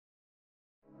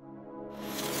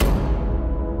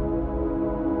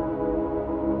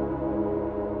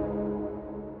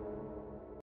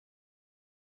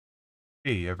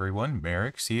Hey everyone,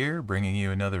 Mherex here, bringing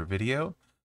you another video.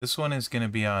 This one is going to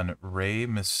be on Rey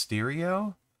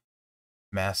Mysterio,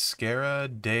 Mascara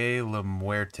de la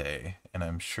Muerte, and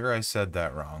I'm sure I said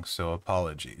that wrong, so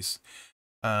apologies.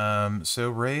 So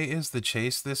Rey is the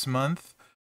chase this month,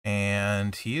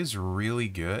 and he is really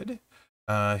good.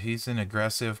 He's an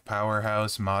aggressive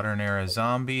powerhouse modern era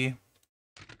zombie.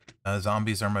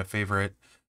 Zombies are my favorite,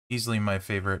 easily my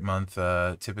favorite month,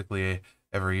 typically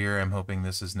every year. I'm hoping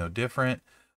this is no different.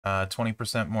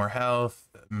 20% more health.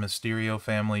 Mysterio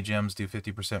family gems do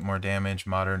 50% more damage.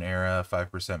 Modern era,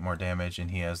 5% more damage,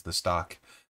 and he has the stock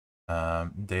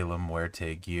De La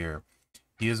Muerte gear.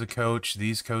 He is a coach.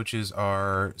 These coaches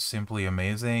are simply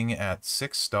amazing at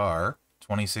 6-star,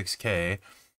 26k.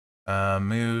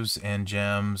 Moves and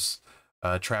gems.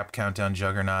 Trap countdown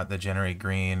juggernaut that generate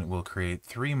green will create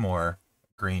 3 more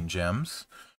green gems.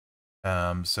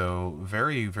 So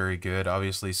very, very good.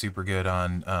 Obviously super good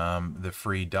on the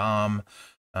free Dom.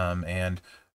 And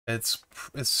it's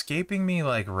escaping me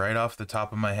like right off the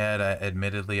top of my head.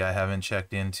 Admittedly, I haven't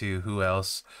checked into who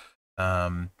else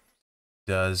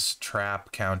does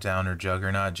trap, countdown, or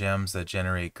juggernaut gems that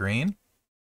generate green.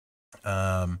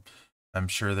 I'm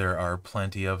sure there are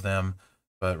plenty of them,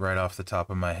 but right off the top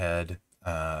of my head,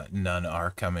 none are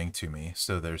coming to me.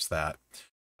 So there's that.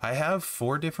 I have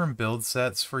 4 different build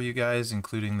sets for you guys,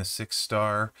 including the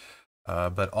 6-star,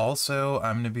 but also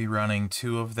I'm going to be running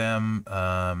 2 of them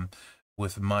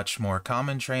with much more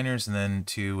common trainers, and then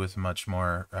 2 with much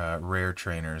more rare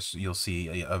trainers. You'll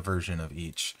see a version of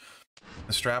each.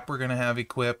 The strap we're going to have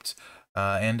equipped,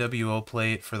 NWO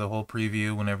plate for the whole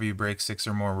preview. Whenever you break 6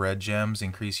 or more red gems,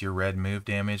 increase your red move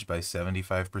damage by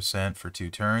 75% for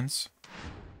 2 turns.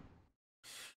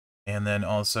 And then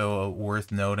also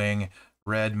worth noting,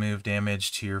 red move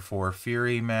damage tier 4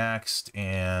 Fury maxed,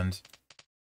 and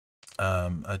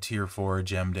a tier 4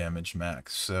 gem damage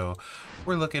max. So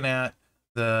we're looking at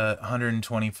the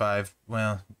 125,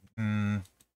 well, you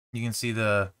can see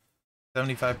the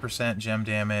 75% gem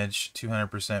damage,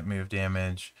 200% move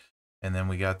damage, and then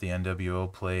we got the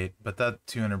NWO plate, but that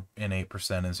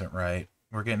 208% isn't right.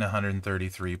 We're getting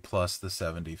 133 plus the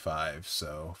 75,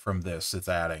 so from this it's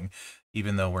adding,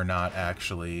 even though we don't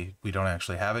actually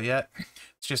have it yet.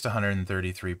 It's just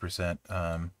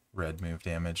 133% red move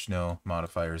damage, no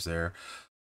modifiers there,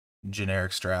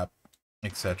 generic strap,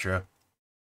 etc.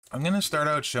 I'm going to start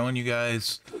out showing you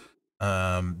guys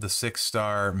the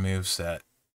 6-star move set.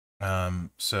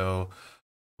 So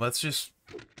let's just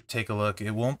take a look.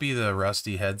 It won't be the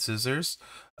rusty head scissors.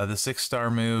 The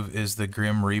 6-star move is the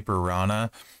Grim Reaper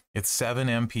Rana. It's 7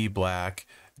 MP black,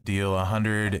 deal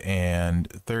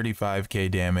 135k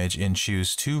damage, and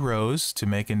choose 2 rows to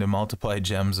make into multiplied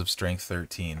gems of strength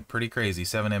 13. Pretty crazy,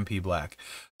 7 MP black.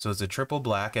 So it's a triple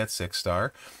black at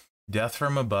 6-star. Death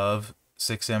from above,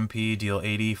 6 MP, deal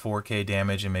 84k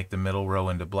damage and make the middle row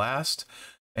into blast.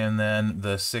 And then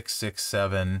the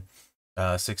 667,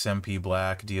 6 MP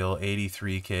black, deal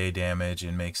 83k damage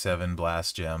and make 7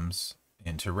 blast gems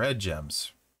into red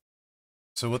gems.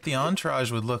 So what the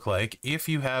entourage would look like if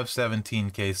you have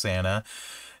 17k Santa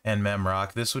and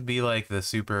Mherex, this would be like the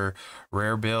super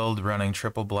rare build running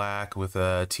triple black with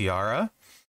a tiara.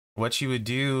 What you would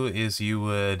do is you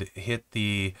would hit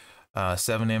the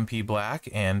 7 MP black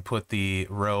and put the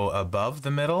row above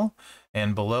the middle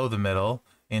and below the middle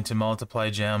into multiply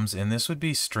gems, and this would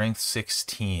be strength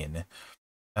 16.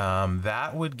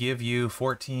 That would give you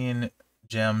 14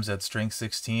 gems at strength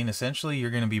 16. Essentially,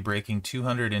 you're going to be breaking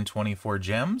 224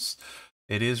 gems.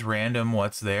 It is random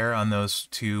what's there on those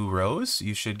 2 rows.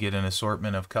 You should get an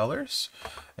assortment of colors.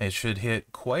 It should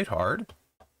hit quite hard.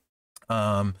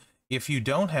 If you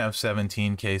don't have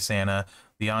 17k Santa,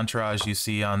 the entourage you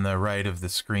see on the right of the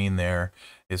screen there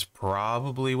is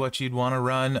probably what you'd want to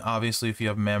run. Obviously, if you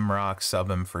have Mherex, sub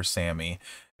him for Sammy.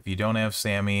 If you don't have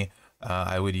Sammy,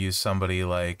 I would use somebody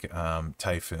like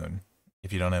Typhoon.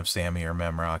 If you don't have Sammy or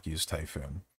Mherex, use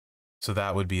Typhoon. So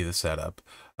that would be the setup.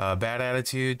 Bad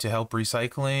attitude to help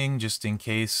recycling, just in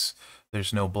case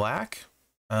there's no black,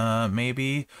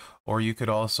 maybe. Or you could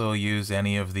also use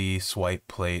any of the swipe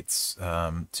plates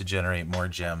to generate more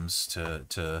gems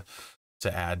to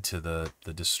add to the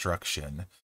destruction.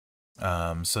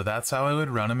 So that's how I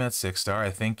would run him at 6-star. I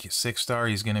think 6-star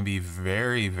he's going to be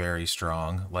very, very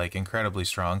strong, like incredibly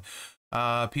strong.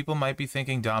 People might be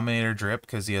thinking Dominator Drip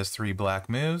because he has 3 black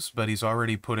moves, but he's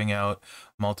already putting out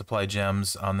multiply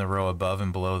gems on the row above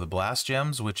and below the blast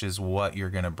gems, which is what you're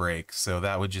going to break. So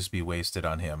that would just be wasted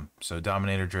on him. So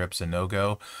Dominator Drip's a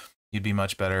no-go. You'd be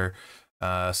much better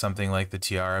something like the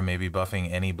Tiara, maybe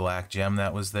buffing any black gem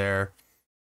that was there.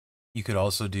 You could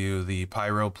also do the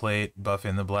Pyro Plate, buff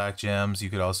in the black gems. You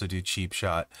could also do Cheap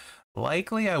Shot.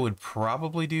 Likely, I would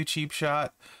probably do Cheap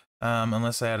Shot,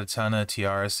 unless I had a ton of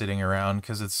tiaras sitting around,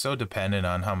 because it's so dependent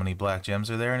on how many black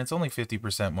gems are there, and it's only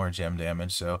 50% more gem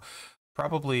damage, so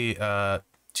probably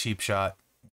Cheap Shot,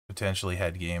 potentially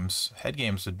Head Games. Head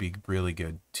Games would be really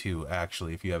good, too,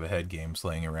 actually, if you have a Head Games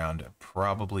laying around.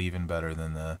 Probably even better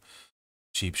than the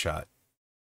Cheap Shot.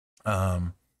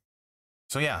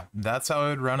 So yeah, that's how I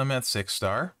would run them at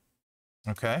 6-star.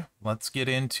 Okay, let's get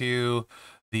into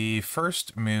the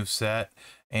first move set,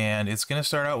 and it's going to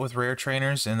start out with rare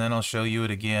trainers, and then I'll show you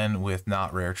it again with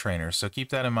not rare trainers. So keep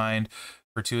that in mind.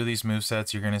 For 2 of these move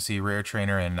sets, you're going to see rare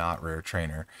trainer and not rare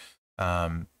trainer.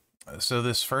 So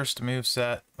this first move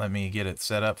set, let me get it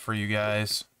set up for you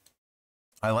guys.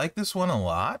 I like this one a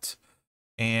lot,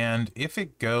 and if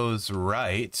it goes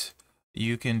right,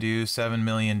 you can do 7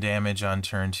 million damage on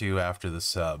turn 2 after the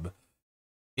sub,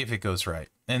 if it goes right.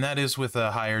 And that is with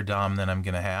a higher DOM than I'm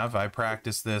going to have. I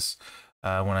practiced this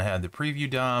when I had the preview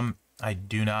DOM. I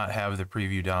do not have the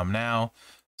preview DOM now,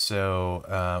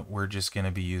 so we're just going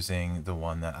to be using the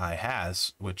one that I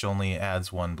has, which only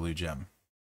adds 1 blue gem.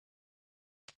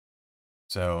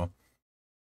 So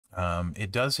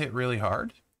it does hit really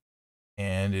hard,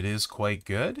 and it is quite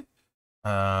good.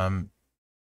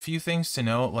 Few things to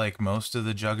note, like most of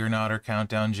the Juggernaut or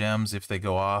Countdown gems, if they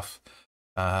go off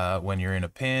when you're in a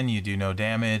pin, you do no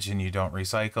damage and you don't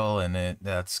recycle, and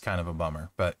that's kind of a bummer.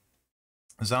 But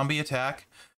zombie attack,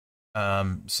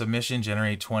 submission,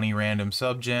 generate 20 random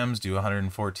sub gems, do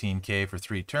 114k for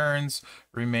 3 turns.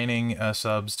 Remaining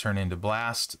subs turn into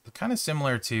blast, kind of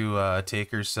similar to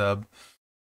Taker's sub,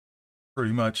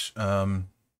 pretty much.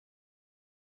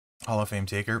 Hall of Fame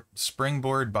Taker.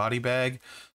 Springboard body bag,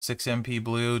 6 MP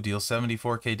blue, deal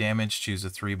 74k damage, choose a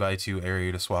 3x2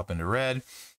 area to swap into red.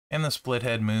 And the split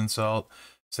head moonsault,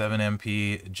 7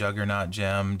 MP Juggernaut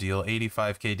gem, deal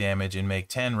 85k damage and make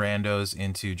 10 randos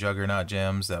into Juggernaut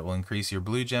gems. That will increase your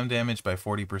blue gem damage by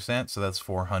 40%, so that's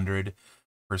 400%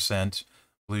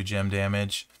 blue gem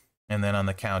damage. And then on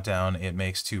the countdown, it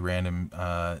makes 2 random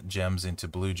gems into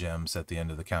blue gems at the end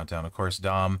of the countdown. Of course,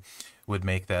 Dom would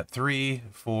make that 3,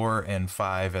 4, and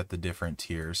 5 at the different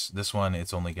tiers. This one,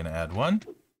 it's only going to add 1.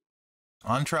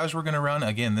 Entourage we're going to run.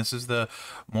 Again, this is the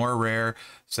more rare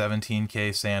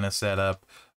 17k Santa setup,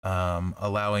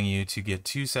 allowing you to get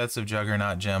 2 sets of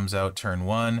Juggernaut gems out turn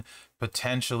 1,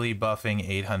 potentially buffing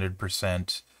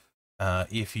 800%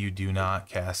 if you do not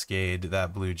cascade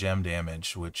that blue gem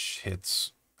damage, which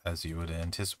hits, as you would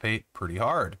anticipate, pretty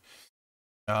hard.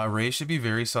 Ray should be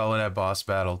very solid at boss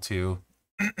battle too.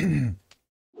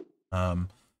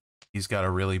 He's got a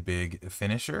really big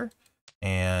finisher,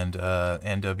 and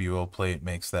NWO plate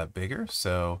makes that bigger,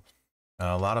 so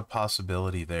a lot of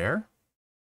possibility there.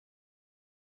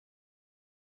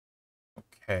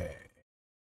 Okay,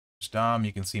 Dom,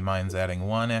 you can see mine's adding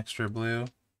 1 extra blue.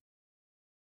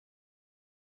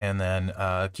 And then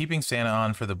keeping Santa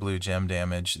on for the blue gem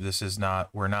damage. This is not,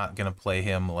 we're not going to play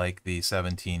him like the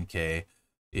 17k.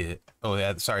 Oh,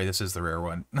 yeah, sorry, this is the rare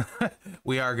one.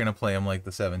 We are going to play him like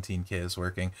the 17k is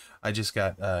working. I just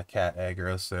got cat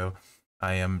aggro, so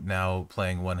I am now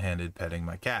playing one-handed petting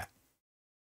my cat.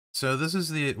 So this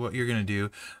is what you're going to do.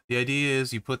 The idea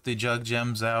is you put the jug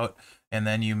gems out, and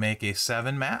then you make a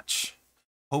 7 match.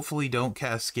 Hopefully don't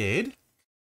cascade.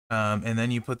 And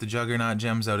then you put the Juggernaut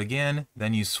gems out again,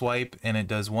 then you swipe and it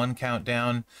does 1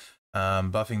 countdown,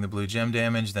 buffing the blue gem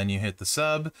damage, then you hit the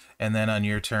sub, and then on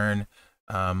your turn,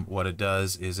 what it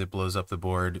does is it blows up the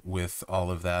board with all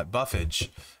of that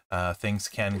buffage. Things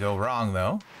can go wrong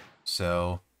though,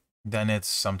 so then it's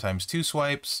sometimes 2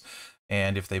 swipes,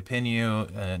 and if they pin you,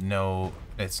 no,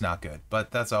 it's not good.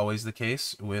 But that's always the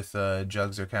case with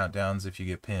jugs or countdowns. If you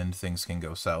get pinned, things can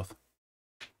go south.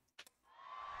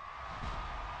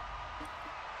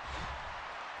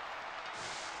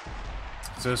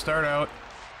 So start out,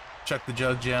 check the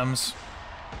jug gems.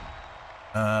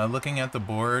 Looking at the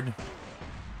board,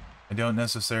 I don't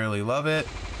necessarily love it,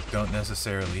 don't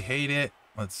necessarily hate it.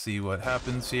 Let's see what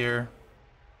happens here.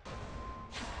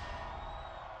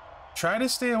 Try to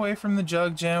stay away from the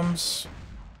jug gems.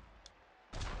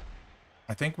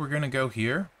 I think we're gonna go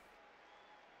here.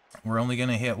 We're only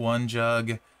gonna hit 1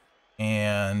 jug,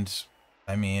 and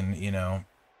I mean, you know,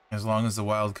 as long as the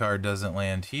wild card doesn't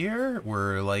land here,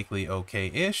 we're likely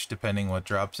okay-ish, depending what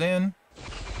drops in.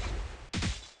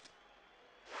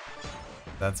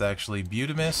 That's actually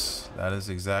Butamus. That is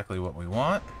exactly what we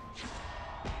want.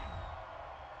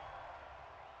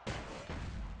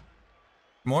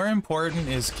 More important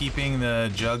is keeping the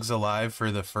jugs alive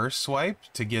for the first swipe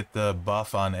to get the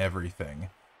buff on everything.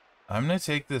 I'm going to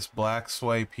take this black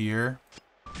swipe here.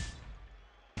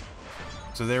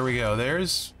 So there we go.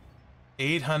 There's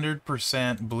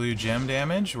 800% blue gem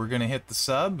damage. We're going to hit the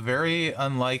sub. Very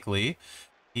unlikely.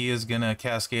 He is going to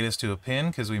cascade us to a pin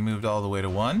because we moved all the way to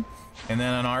 1. And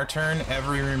then on our turn,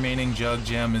 every remaining jug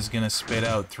gem is going to spit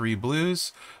out 3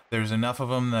 blues. There's enough of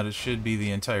them that it should be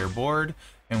the entire board.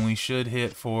 And we should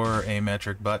hit for a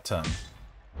metric butt ton.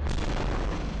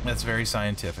 That's very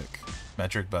scientific.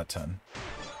 Metric butt ton.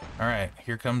 Alright,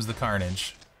 here comes the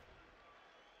carnage.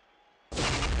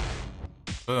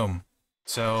 Boom.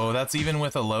 So that's even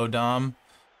with a low dom.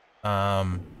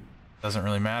 Doesn't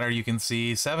really matter. You can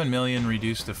see 7 million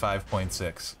reduced to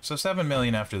 5.6. So 7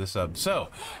 million after the sub. So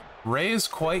Ray is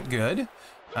quite good.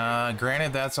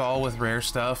 Granted, that's all with rare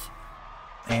stuff,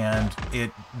 and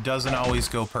it doesn't always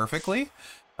go perfectly.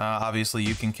 Obviously,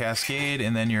 you can cascade,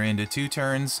 and then you're into 2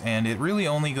 turns, and it really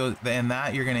only goes. And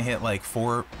that you're gonna hit like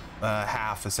 4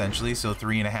 half essentially, so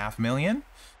 3.5 million.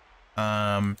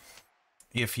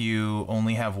 If you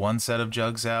only have 1 set of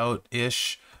jugs out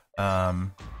ish,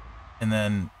 and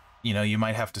then you know, you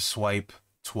might have to swipe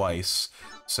twice,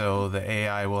 so the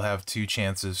AI will have 2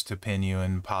 chances to pin you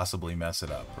and possibly mess it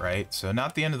up, right? So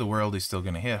not the end of the world. He's still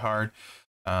going to hit hard.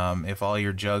 If all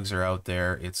your jugs are out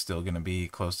there, it's still going to be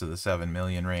close to the 7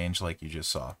 million range like you just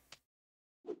saw.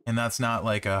 And that's not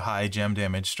like a high gem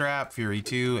damage strap, Fury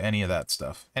 2, any of that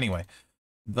stuff. Anyway,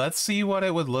 let's see what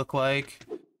it would look like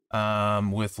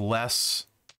with less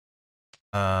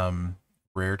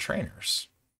rare trainers.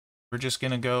 We're just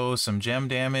going to go some gem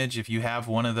damage. If you have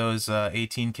one of those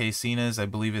 18k Cenas, I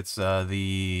believe it's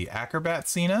the Acrobat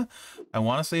Cena. I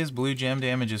want to say his blue gem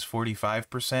damage is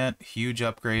 45%. Huge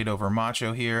upgrade over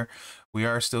Macho here. We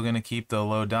are still going to keep the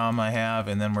low dom I have,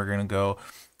 and then we're going to go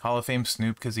Hall of Fame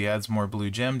Snoop because he adds more blue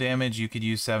gem damage. You could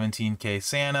use 17k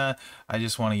Santa. I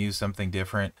just want to use something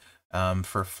different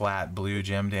for flat blue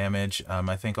gem damage.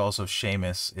 I think also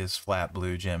Sheamus is flat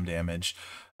blue gem damage.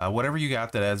 Whatever you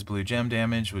got that adds blue gem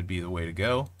damage would be the way to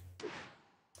go.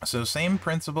 So same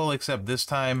principle, except this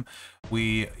time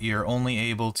you're only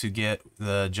able to get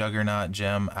the Juggernaut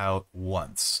gem out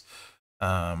once.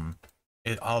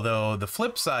 Although the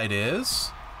flip side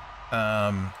is,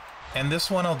 and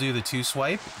this one I'll do the 2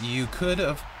 swipe. You could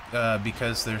have,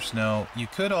 because there's no, you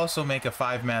could also make a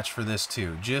 5 match for this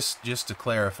too. Just to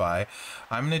clarify,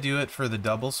 I'm gonna do it for the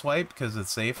double swipe because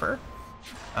it's safer.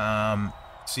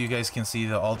 So you guys can see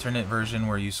the alternate version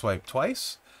where you swipe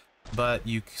twice, but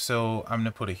so I'm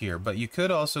gonna put it here, but you could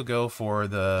also go for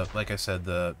the, like I said,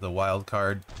 the wild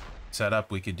card setup.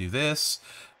 We could do this,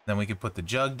 then we could put the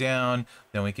jug down,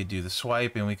 then we could do the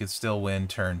swipe, and we could still win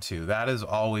turn 2. That is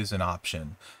always an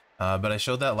option. But I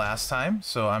showed that last time,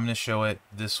 so I'm gonna show it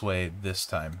this way this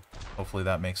time. Hopefully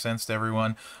that makes sense to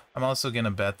everyone. I'm also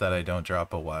gonna bet that I don't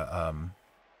drop a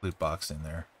loot box in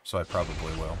there, so I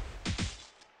probably will.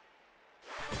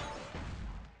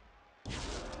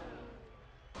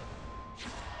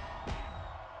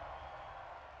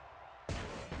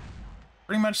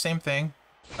 Pretty much same thing,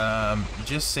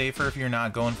 just safer if you're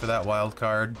not going for that wild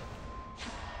card,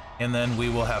 and then we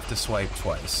will have to swipe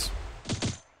twice.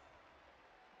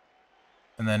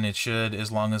 And then it should,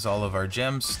 as long as all of our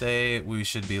gems stay, we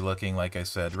should be looking, like I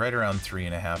said, right around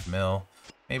 3.5 mil.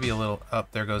 Maybe a little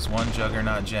up. There goes 1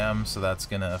 Juggernaut gem, so that's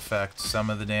going to affect some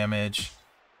of the damage.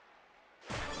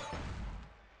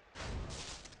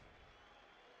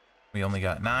 We only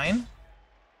got 9.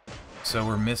 So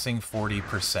we're missing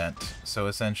 40%. So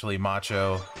essentially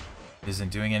Macho isn't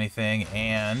doing anything,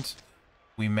 and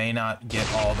we may not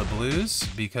get all the blues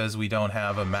because we don't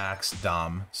have a max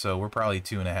dom. So we're probably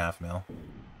 2.5 mil.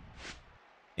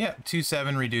 Yeah,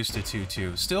 2.7 reduced to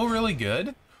 2.2. Still really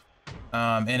good.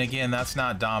 And again, that's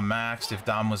not dom maxed. If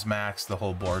dom was maxed, the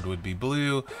whole board would be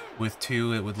blue. With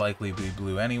 2, it would likely be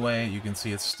blue anyway. You can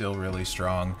see it's still really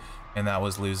strong, and that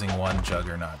was losing 1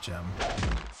 Juggernaut gem.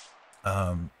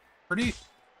 Pretty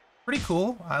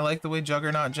cool. I like the way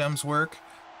Juggernaut gems work.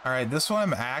 All right, this one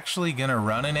I'm actually gonna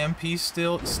run an MP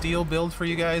steel build for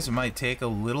you guys. It might take a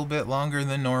little bit longer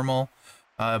than normal.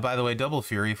 By the way, double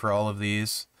fury for all of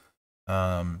these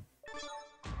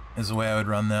is the way I would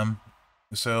run them.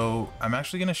 So I'm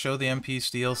actually gonna show the MP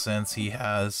steel since he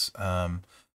has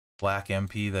black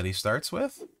MP that he starts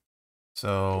with.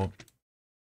 So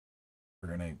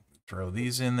we're gonna throw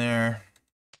these in there.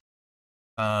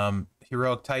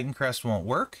 Heroic Titan Crest won't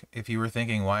work. If you were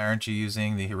thinking, why aren't you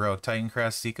using the Heroic Titan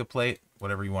Crest, Sika Plate,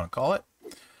 whatever you want to call it,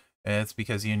 it's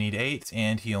because you need 8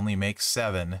 and he only makes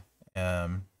 7,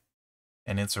 and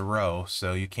it's a row,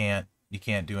 so you can't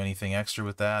do anything extra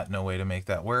with that. No way to make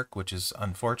that work, which is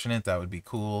unfortunate. That would be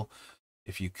cool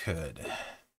if you could.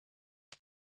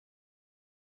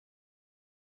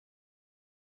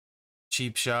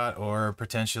 cheap shot or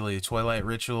potentially Twilight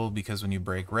Ritual, because when you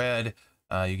break red,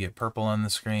 you get purple on the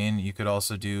screen. You could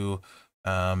also do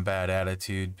Bad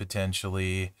Attitude,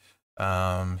 potentially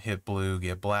hit blue,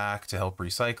 get black to help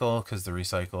recycle, because the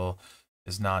recycle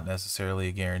is not necessarily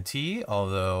a guarantee,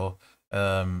 although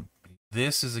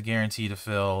this is a guarantee to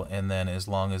fill, and then as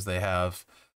long as they have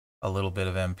a little bit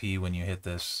of MP when you hit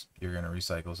this, you're going to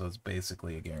recycle, so it's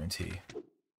basically a guarantee.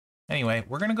 Anyway,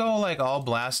 we're going to go like all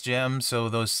blast gems, so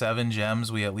those 7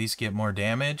 gems, we at least get more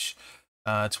damage.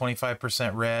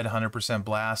 25% red, 100%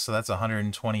 blast, so that's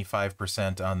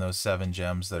 125% on those 7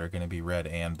 gems that are going to be red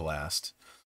and blast.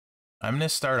 I'm going to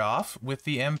start off with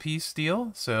the MP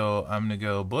steel, so I'm going to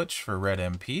go Butch for red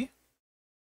MP.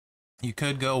 You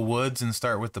could go Woods and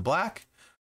start with the black,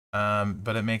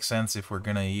 but it makes sense if we're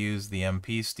going to use the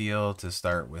MP steel to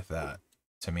start with that,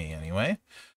 to me anyway.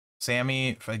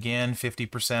 Sammy, again,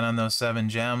 50% on those 7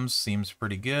 gems, seems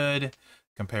pretty good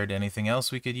compared to anything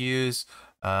else we could use.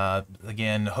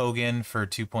 Again, Hogan for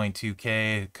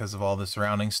 2.2k, because of all the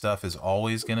surrounding stuff, is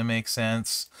always going to make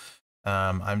sense.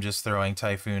 I'm just throwing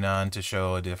Typhoon on to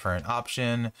show a different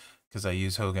option, because I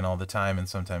use Hogan all the time, and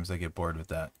sometimes I get bored with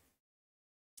that.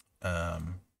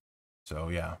 So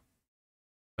yeah.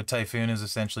 But Typhoon is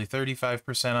essentially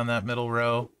 35% on that middle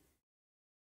row.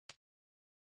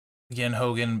 Again,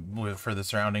 Hogan for the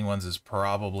surrounding ones is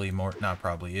probably more, not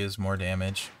probably, is more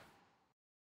damage.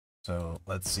 So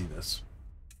let's see this.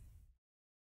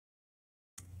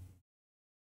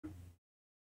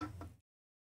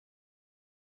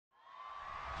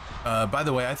 By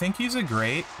the way, I think he's a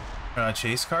great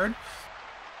chase card.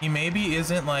 He maybe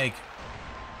isn't like,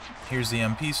 here's the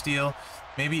MP steal.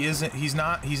 Maybe isn't, he's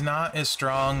not as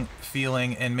strong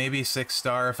feeling, and maybe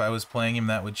 6-star if I was playing him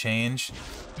that would change.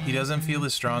 He doesn't feel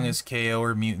as strong as KO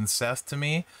or Mutant Seth to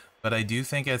me, but I do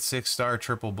think at 6-star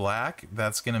triple black,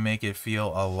 that's going to make it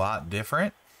feel a lot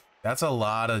different. That's a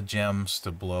lot of gems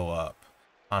to blow up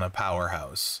on a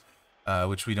powerhouse,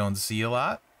 which we don't see a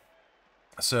lot.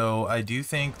 So I do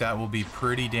think that will be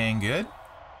pretty dang good.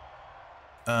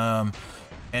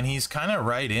 And he's kind of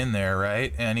right in there,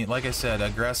 right? And he, like I said,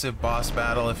 aggressive boss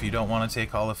battle, if you don't want to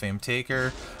take Hall of Fame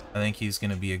Taker, I think he's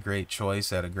going to be a great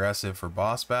choice at aggressive for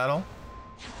boss battle.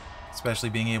 Especially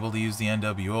being able to use the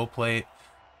NWO plate,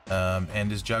 and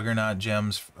his Juggernaut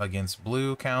gems against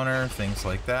blue counter, things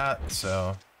like that.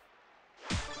 So,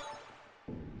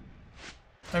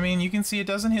 I mean, you can see it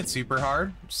doesn't hit super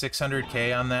hard.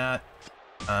 600k on that.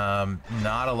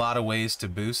 Not a lot of ways to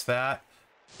boost that.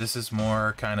 This is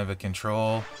more kind of a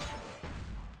control.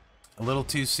 A little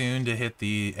too soon to hit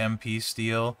the MP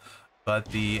steel, but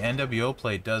the NWO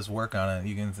plate does work on it.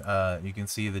 You can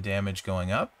see the damage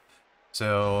going up.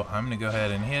 So I'm gonna go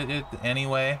ahead and hit it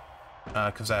anyway,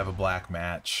 because I have a black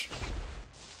match.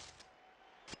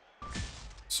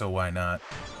 So why not?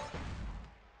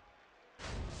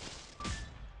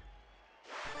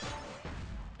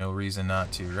 No reason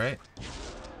not to, right?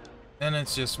 And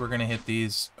it's just, we're gonna hit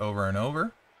these over and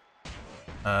over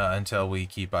until we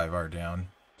keep Ivar down.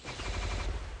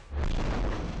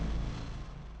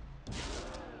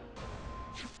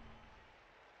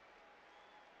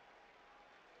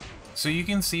 So you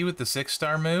can see with the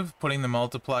 6-star move, putting the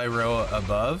multiply row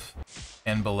above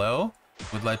and below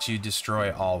would let you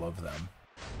destroy all of them.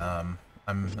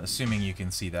 I'm assuming you can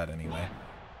see that anyway.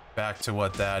 Back to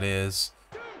what that is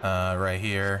right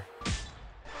here.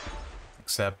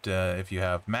 Except if you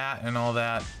have Matt and all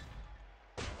that.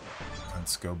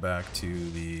 Let's go back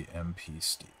to the MP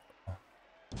steel.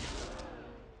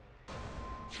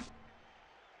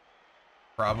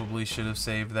 Probably should have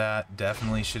saved that.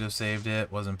 Definitely should have saved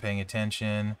it. Wasn't paying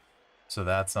attention. So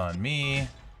that's on me.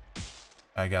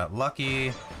 I got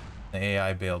lucky. The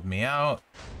AI bailed me out.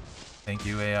 Thank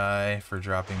you, AI, for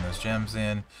dropping those gems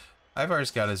in.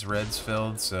 Ivar's got his reds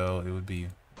filled, so it would be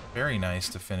very nice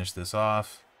to finish this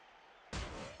off.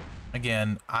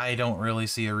 Again, I don't really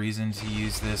see a reason to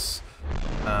use this,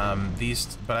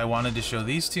 but I wanted to show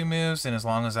these 2 moves, and as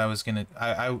long as I was gonna,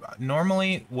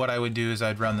 normally what I would do is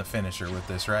I'd run the finisher with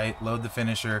this, right? Load the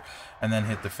finisher, and then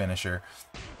hit the finisher.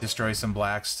 Destroy some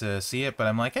blacks to see it, but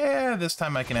I'm like, this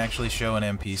time I can actually show an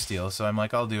MP steal, so I'm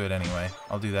like, I'll do it anyway.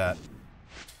 I'll do that.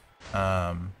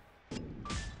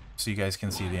 So you guys can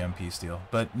see the MP steal.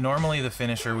 But normally the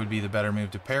finisher would be the better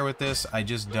move to pair with this. I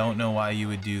just don't know why you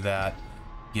would do that,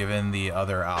 given the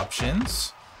other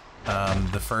options,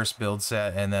 the first build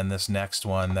set and then this next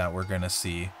one that we're gonna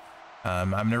see.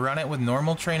 I'm gonna run it with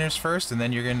normal trainers first, and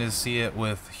then you're gonna see it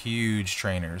with huge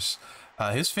trainers.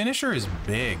 His finisher is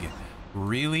big,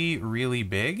 really, really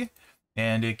big,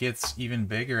 and it gets even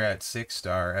bigger at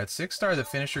 6-star. At 6-star, the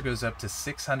finisher goes up to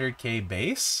 600k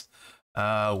base,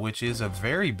 which is a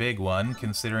very big one,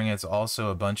 considering it's also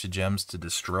a bunch of gems to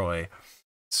destroy.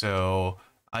 So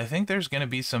I think there's going to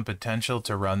be some potential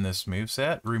to run this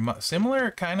moveset.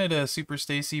 Similar kind of to Super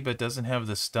Stacy, but doesn't have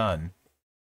the stun,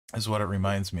 is what it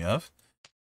reminds me of.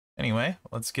 Anyway,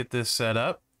 let's get this set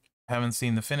up. Haven't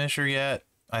seen the finisher yet.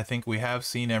 I think we have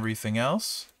seen everything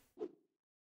else.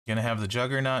 Gonna have the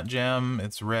Juggernaut gem.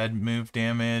 It's red move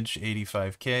damage,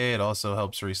 85k. It also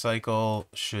helps recycle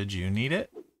should you need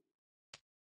it.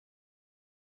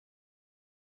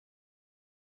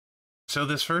 So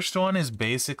this first one is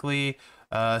basically,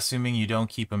 assuming you don't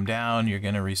keep them down, you're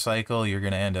going to recycle, you're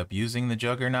going to end up using the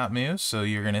Juggernaut moves. So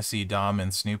you're going to see Dom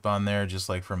and Snoop on there, just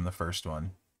like from the first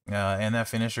one. And that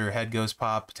finisher, head goes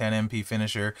pop, 10 MP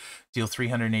finisher, deal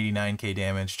 389k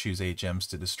damage, choose 8 gems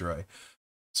to destroy.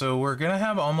 So we're going to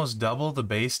have almost double the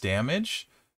base damage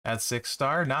at 6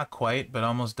 star. Not quite, but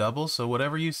almost double. So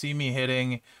whatever you see me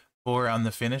hitting for on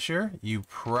the finisher, you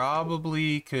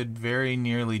probably could very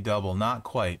nearly double. Not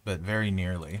quite, but very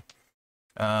nearly.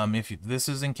 This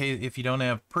is in case if you don't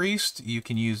have Priest, you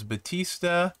can use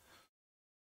Batista.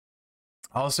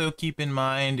 Also keep in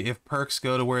mind, if perks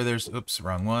go to where there's, oops,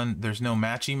 wrong one, there's no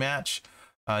matchy match,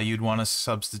 you'd want to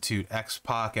substitute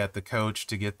X-Pac at the coach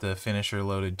to get the finisher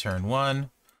loaded turn 1.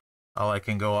 All I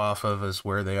can go off of is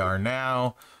where they are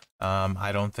now.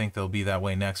 I don't think they'll be that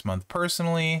way next month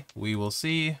personally. We will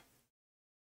see.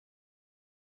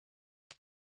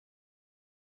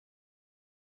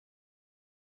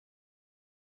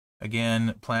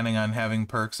 Again, planning on having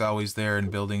perks always there and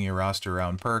building your roster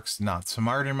around perks. Not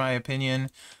smart in my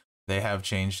opinion. They have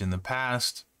changed in the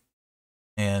past,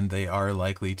 and they are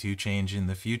likely to change in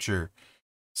the future.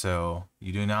 So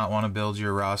you do not want to build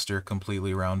your roster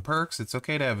completely around perks. It's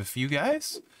okay to have a few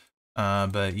guys,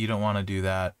 but you don't want to do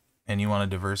that. And you want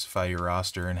to diversify your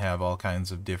roster and have all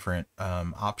kinds of different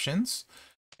options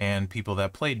and people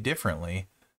that play differently.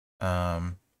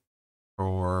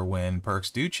 For when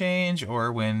perks do change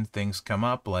or when things come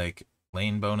up like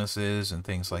lane bonuses and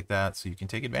things like that, so you can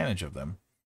take advantage of them.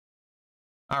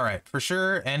 All right, for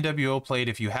sure, NWO plate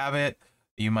if you have it.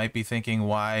 You might be thinking,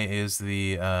 why is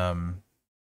the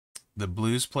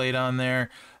blues plate on there?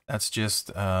 That's just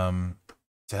to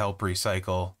help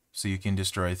recycle, so you can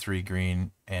destroy 3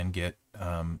 green and get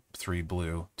 3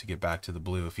 blue to get back to the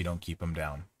blue if you don't keep them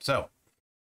down. So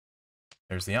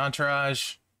there's the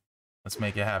entourage. Let's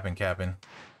make it happen, Captain.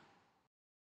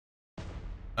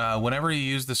 Whenever you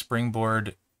use the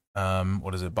springboard,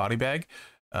 what is it, body bag,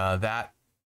 that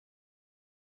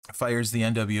fires the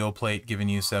NWO plate, giving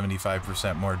you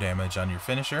 75% more damage on your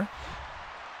finisher.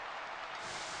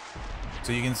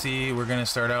 So you can see we're going to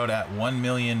start out at 1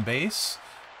 million base.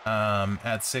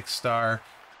 At 6 star,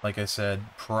 like I said,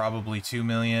 probably 2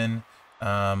 million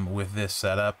with this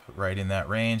setup, right in that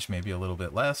range, maybe a little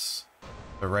bit less,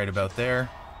 but right about there.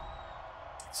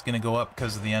 It's going to go up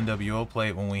because of the NWO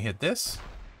plate when we hit this.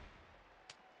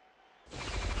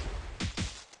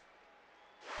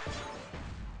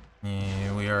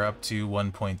 And we are up to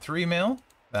 1.3 mil.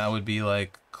 That would be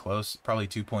like close, probably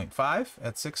 2.5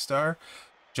 at 6 star.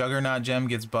 Juggernaut gem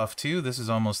gets buffed too. This is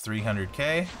almost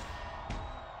 300k.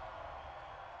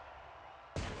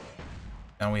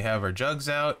 Now we have our jugs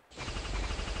out.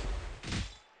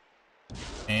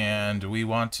 And we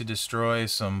want to destroy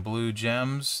some blue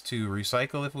gems to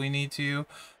recycle if we need to.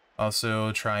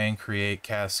 Also try and create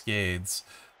cascades.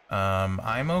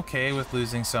 I'm okay with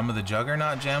losing some of the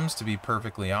Juggernaut gems, to be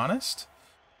perfectly honest.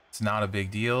 It's not a big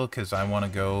deal because I want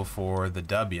to go for the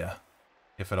W,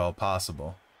 if at all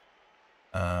possible.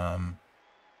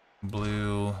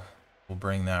 Blue, we'll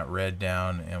bring that red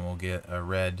down and we'll get a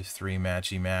red 3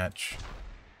 matchy match.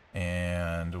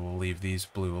 And we'll leave these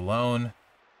blue alone.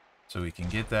 So we can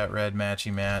get that red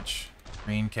matchy match,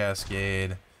 green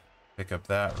cascade, pick up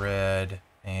that red,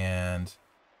 and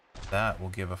that will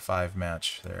give a 5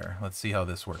 match there. Let's see how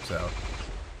this works out.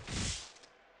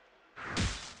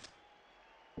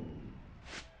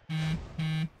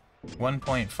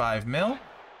 $1.5 mil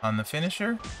on the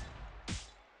finisher.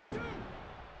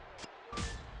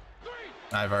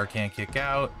 Ivar can't kick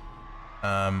out.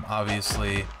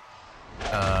 Obviously,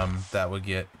 that would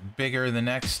get bigger the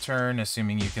next turn,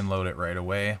 assuming you can load it right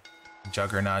away.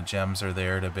 Juggernaut gems are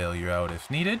there to bail you out if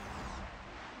needed.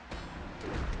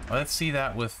 Let's see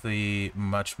that with the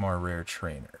much more rare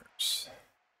trainers.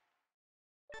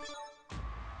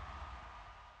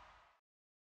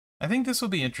 I think this will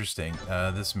be interesting,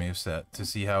 this moveset, to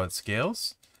see how it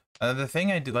scales. The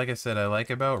thing I do, like I said, I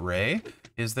like about Ray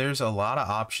is there's a lot of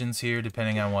options here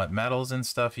depending on what metals and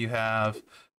stuff you have,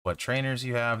 what trainers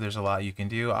you have. There's a lot you can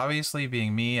do. Obviously,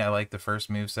 being me, I like the first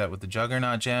moveset with the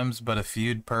Juggernaut gems, but a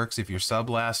few perks, if you're sub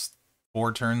last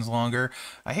 4 turns longer.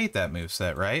 I hate that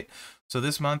moveset, right? So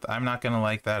this month, I'm not going to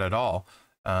like that at all.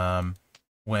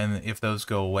 If those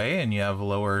go away and you have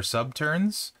lower sub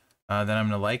turns, then I'm going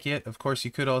to like it. Of course,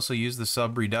 you could also use the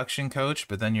sub reduction coach,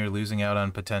 but then you're losing out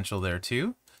on potential there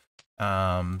too.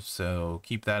 So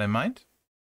keep that in mind.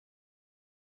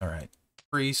 All right,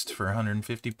 Priest for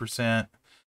 150%.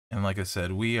 And like I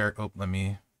said, we are, oh,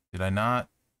 did I not?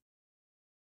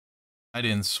 I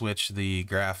didn't switch the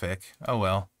graphic. Oh,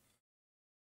 well.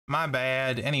 My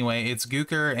bad. Anyway, it's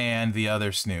Gooker and the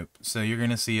other Snoop. So you're going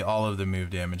to see all of the move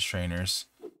damage trainers.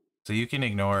 So you can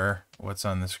ignore what's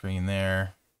on the screen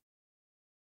there.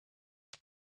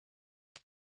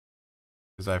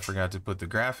 Because I forgot to put the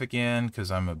graphic in because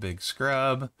I'm a big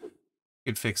scrub.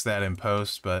 You could fix that in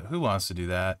post, but who wants to do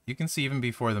that? You can see even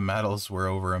before the medals were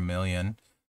over 1 million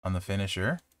on the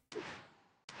finisher.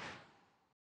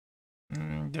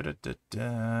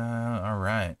 All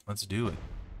right, let's do it.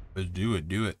 Let's do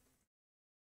it.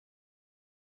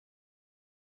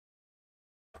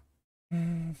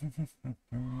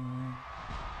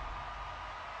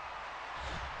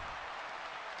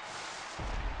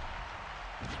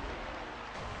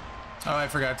 Oh, I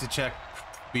forgot to check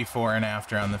before and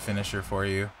after on the finisher for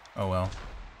you. Oh well.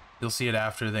 You'll see it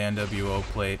after the NWO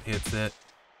plate hits it.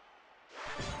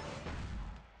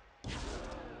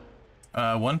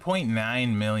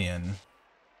 1.9 million.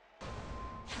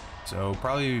 So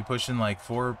probably be pushing like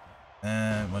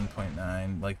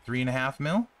 1.9, like 3.5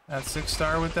 mil at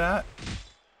 6-star with that.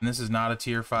 And this is not a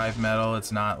tier 5 medal.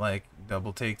 It's not like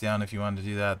double takedown if you wanted to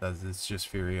do that. It's just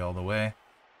Fury all the way.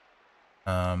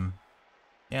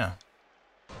 Yeah.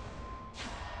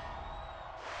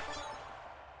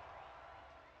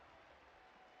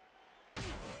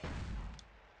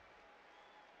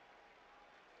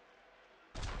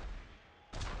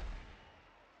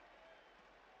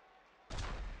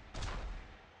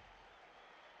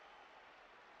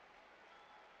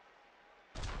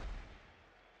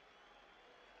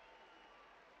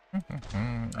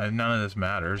 None of this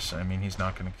matters. I mean, he's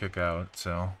not going to kick out,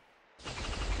 so...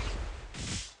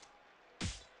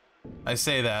 I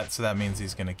say that, so that means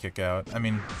he's going to kick out. I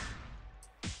mean,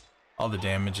 all the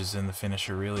damage is in the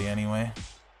finisher, really, anyway.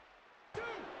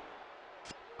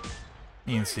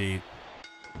 You can see,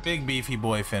 big beefy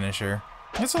boy finisher.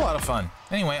 It's a lot of fun.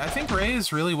 Anyway, I think Ray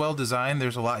is really well designed.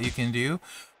 There's a lot you can do.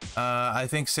 I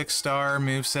think 6-star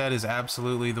moveset is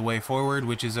absolutely the way forward,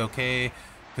 which is okay,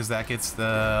 because that gets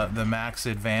the max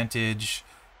advantage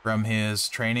from his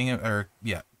training, or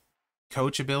yeah,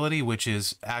 coach ability, which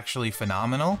is actually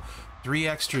phenomenal. 3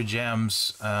 extra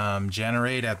gems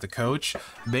generate at the coach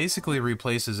basically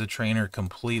replaces a trainer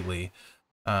completely,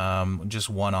 just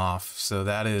one off. So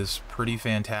that is pretty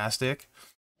fantastic.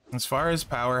 As far as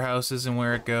powerhouses and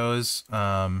where it goes,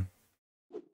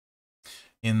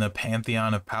 in the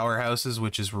pantheon of powerhouses,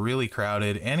 which is really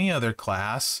crowded, any other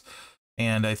class,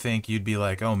 and I think you'd be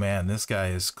like, oh man, this guy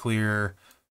is clear,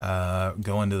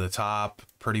 going to the top,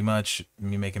 pretty much.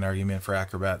 You make an argument for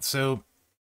Acrobat. So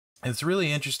it's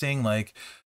really interesting, like,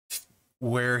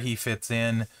 where he fits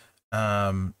in.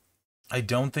 I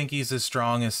don't think he's as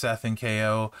strong as Seth and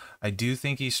KO. I do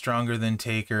think he's stronger than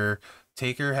Taker.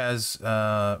 Taker has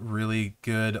really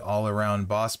good all-around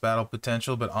boss battle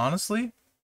potential, but honestly,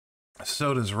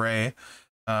 so does Ray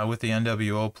with the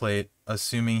NWO plate,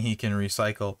 assuming he can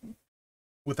recycle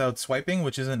without swiping,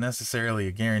 which isn't necessarily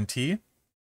a guarantee.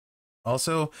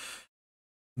 Also,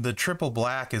 the triple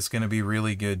black is going to be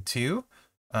really good too,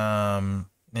 and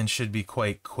should be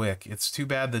quite quick. It's too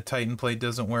bad the Titan plate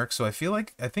doesn't work, so I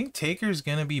think Taker's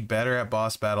going to be better at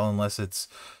boss battle, unless it's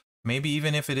maybe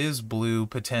even if it is blue,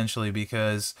 potentially,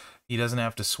 because he doesn't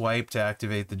have to swipe to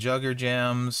activate the Jugger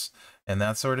gems and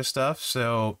that sort of stuff.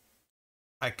 So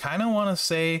I kind of want to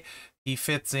say he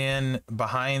fits in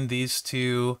behind these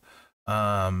two,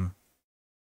 right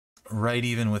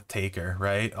even with Taker,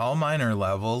 right? All mine are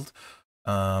leveled.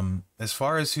 As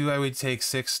far as who I would take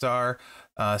 6-star,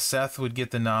 Seth would get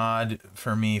the nod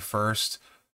for me first,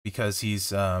 because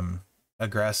he's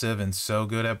aggressive and so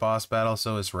good at boss battle.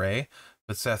 So is Ray.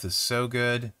 But Seth is so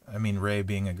good, I mean Ray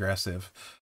being aggressive,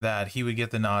 that he would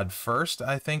get the nod first,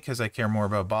 I think, because I care more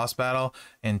about boss battle.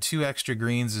 And 2 extra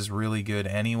greens is really good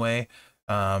anyway.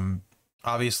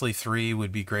 Obviously 3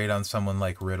 would be great on someone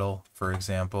like Riddle, for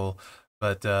example.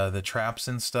 But the traps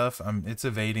and stuff, it's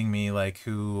evading me, like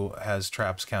who has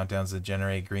traps countdowns that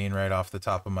generate green right off the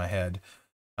top of my head.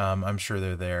 I'm sure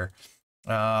they're there.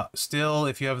 Still,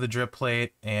 if you have the drip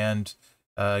plate and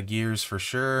gears, for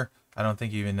sure. I don't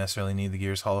think you even necessarily need the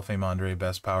gears. Hall of Fame Andre,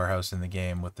 best powerhouse in the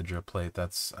game with the drip plate. I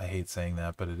hate saying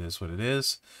that, but it is what it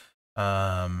is.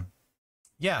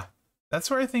 Yeah. That's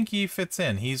where I think he fits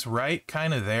in. He's right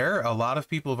kind of there. A lot of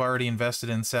people have already invested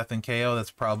in Seth and KO.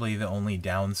 That's probably the only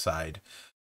downside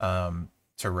to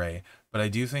Ray. But I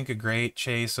do think a great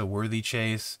chase, a worthy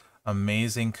chase,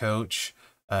 amazing coach,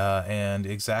 and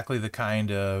exactly the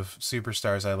kind of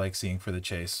superstars I like seeing for the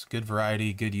chase. Good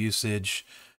variety, good usage,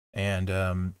 and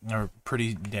a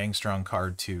pretty dang strong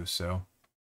card too. So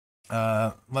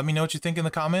let me know what you think in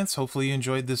the comments. Hopefully you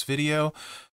enjoyed this video.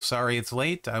 Sorry it's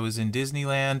late. I was in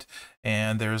Disneyland,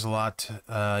 and there's a lot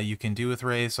you can do with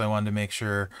Ray, so I wanted to make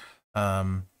sure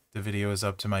the video is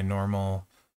up to my normal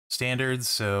standards.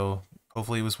 So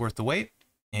hopefully it was worth the wait.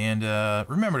 And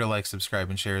remember to like, subscribe,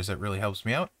 and share, as that really helps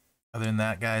me out. Other than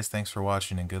that, guys, thanks for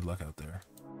watching, and good luck out there.